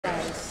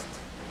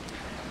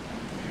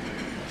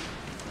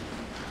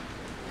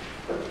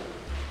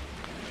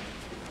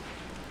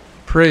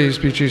Praise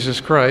be Jesus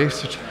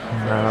Christ,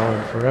 now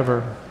and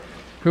forever.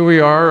 Here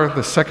we are,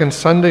 the second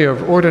Sunday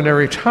of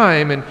Ordinary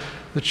Time, and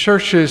the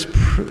Church has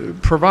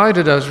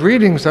provided us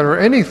readings that are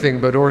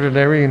anything but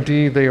ordinary.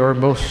 Indeed, they are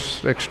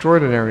most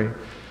extraordinary.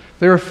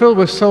 They are filled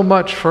with so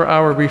much for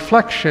our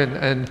reflection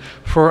and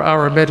for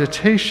our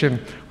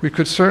meditation. We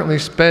could certainly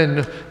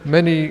spend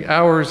many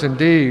hours and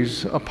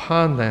days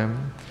upon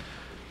them.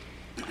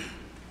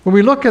 When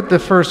we look at the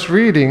first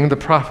reading, the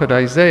prophet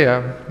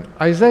Isaiah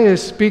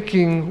is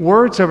speaking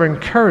words of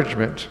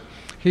encouragement.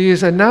 He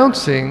is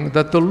announcing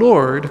that the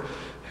Lord,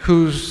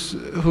 who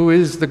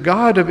is the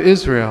God of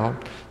Israel,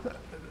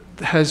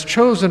 has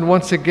chosen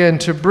once again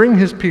to bring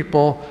his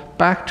people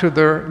back to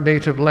their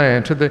native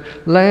land, to the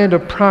land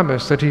of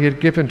promise that he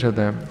had given to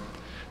them.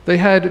 They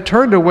had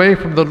turned away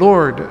from the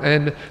Lord,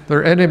 and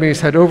their enemies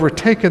had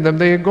overtaken them.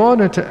 They had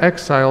gone into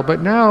exile,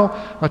 but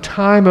now a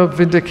time of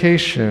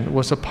vindication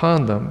was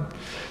upon them.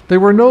 They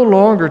were no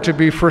longer to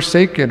be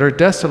forsaken or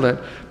desolate,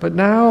 but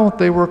now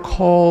they were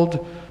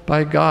called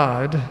by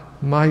God,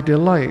 my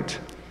delight,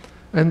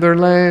 and their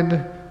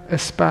land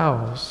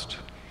espoused.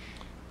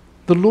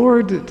 The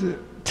Lord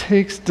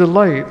takes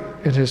delight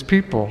in his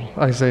people,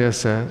 Isaiah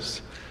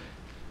says.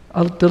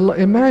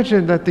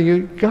 Imagine that the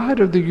God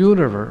of the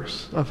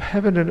universe, of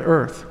heaven and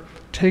earth,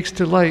 takes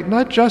delight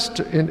not just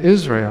in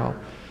Israel,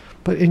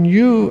 but in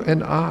you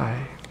and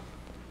I.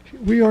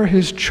 We are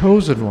his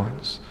chosen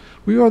ones.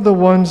 We are the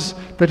ones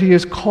that he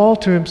has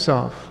called to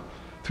himself.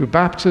 Through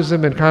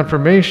baptism and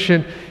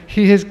confirmation,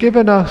 he has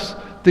given us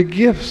the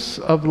gifts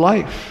of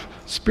life,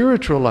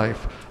 spiritual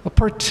life, a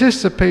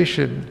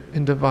participation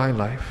in divine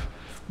life.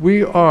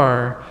 We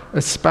are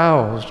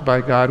espoused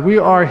by God. We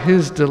are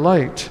his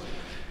delight.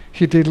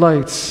 He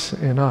delights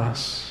in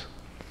us.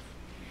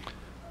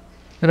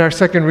 In our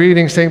second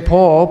reading, St.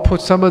 Paul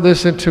puts some of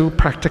this into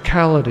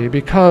practicality.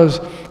 Because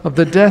of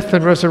the death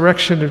and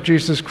resurrection of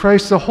Jesus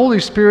Christ, the Holy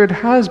Spirit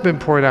has been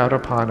poured out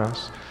upon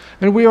us.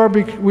 And we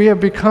have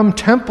become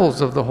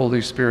temples of the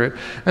Holy Spirit.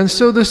 And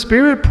so the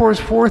Spirit pours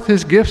forth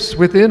his gifts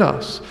within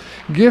us.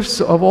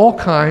 Gifts of all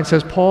kinds,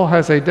 as Paul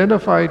has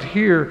identified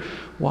here.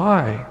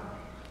 Why?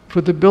 For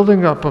the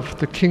building up of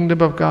the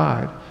kingdom of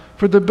God.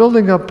 For the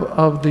building up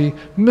of the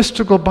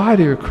mystical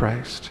body of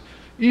Christ.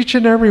 Each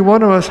and every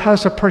one of us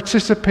has a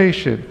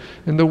participation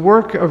in the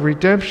work of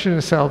redemption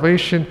and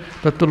salvation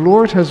that the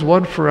Lord has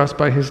won for us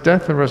by his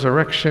death and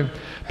resurrection,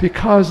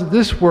 because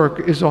this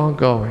work is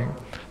ongoing.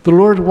 The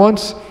Lord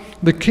wants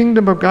the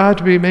kingdom of God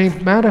to be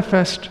made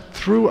manifest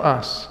through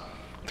us,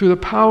 through the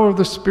power of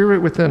the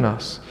Spirit within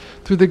us,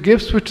 through the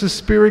gifts which the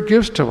Spirit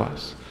gives to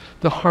us.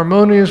 The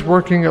harmonious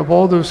working of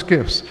all those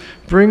gifts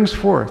brings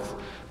forth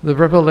the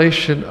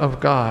revelation of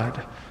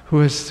God who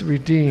has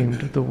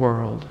redeemed the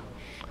world.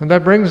 And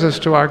that brings us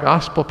to our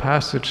gospel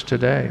passage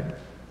today.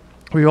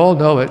 We all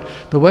know it,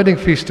 the wedding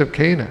feast of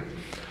Cana.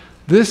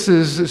 This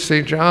is,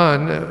 St.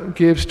 John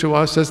gives to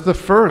us as the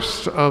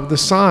first of the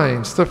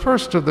signs, the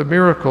first of the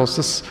miracles,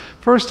 the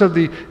first of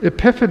the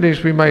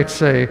epiphanies, we might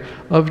say,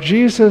 of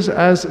Jesus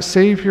as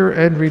Savior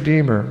and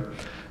Redeemer.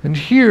 And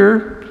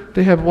here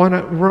they have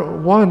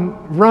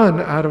one run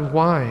out of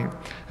wine.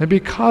 And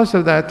because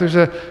of that, there's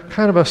a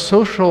kind of a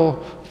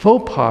social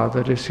faux pas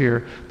that is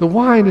here. The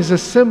wine is a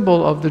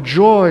symbol of the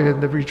joy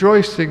and the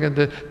rejoicing and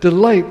the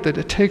delight that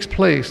it takes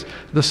place,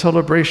 the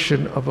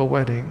celebration of a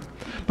wedding.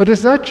 But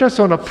it's not just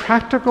on a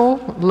practical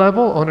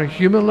level, on a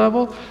human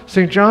level.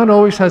 St. John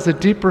always has a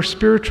deeper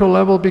spiritual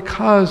level,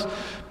 because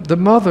the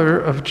mother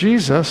of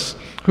Jesus,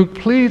 who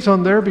pleads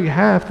on their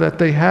behalf that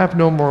they have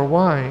no more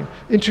wine,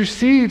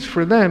 intercedes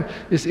for them,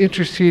 is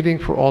interceding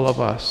for all of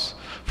us.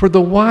 For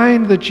the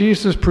wine that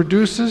Jesus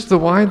produces, the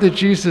wine that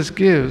Jesus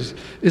gives,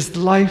 is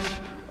life,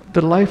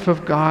 the life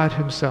of God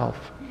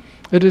himself.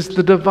 It is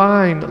the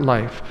divine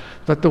life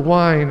that the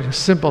wine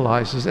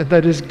symbolizes and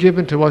that is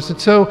given to us. And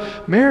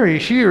so Mary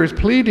here is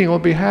pleading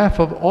on behalf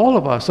of all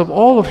of us, of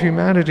all of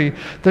humanity,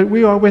 that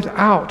we are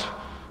without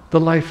the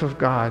life of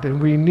God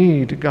and we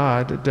need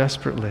God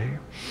desperately.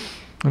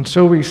 And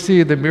so we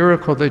see the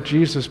miracle that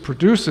Jesus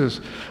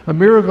produces, a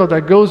miracle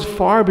that goes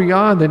far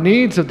beyond the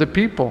needs of the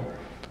people.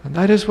 And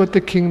that is what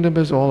the kingdom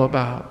is all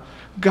about.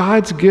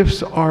 God's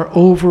gifts are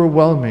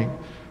overwhelming.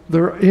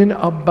 They're in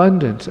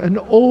abundance, an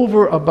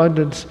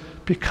overabundance,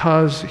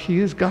 because he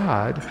is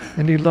God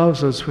and he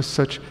loves us with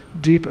such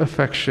deep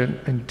affection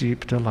and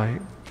deep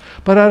delight.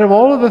 But out of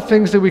all of the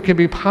things that we can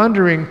be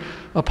pondering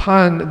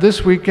upon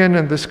this weekend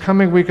and this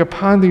coming week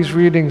upon these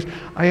readings,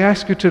 I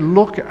ask you to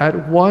look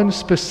at one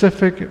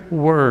specific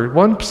word,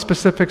 one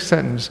specific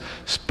sentence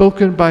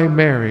spoken by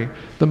Mary,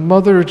 the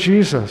mother of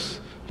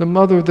Jesus, the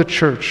mother of the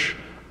church,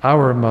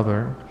 our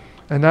mother.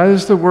 And that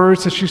is the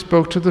words that she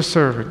spoke to the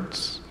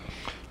servants.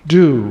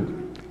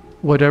 Do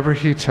whatever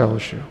he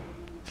tells you.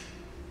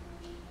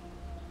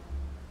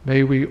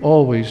 May we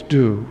always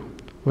do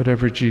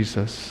whatever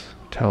Jesus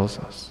tells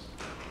us.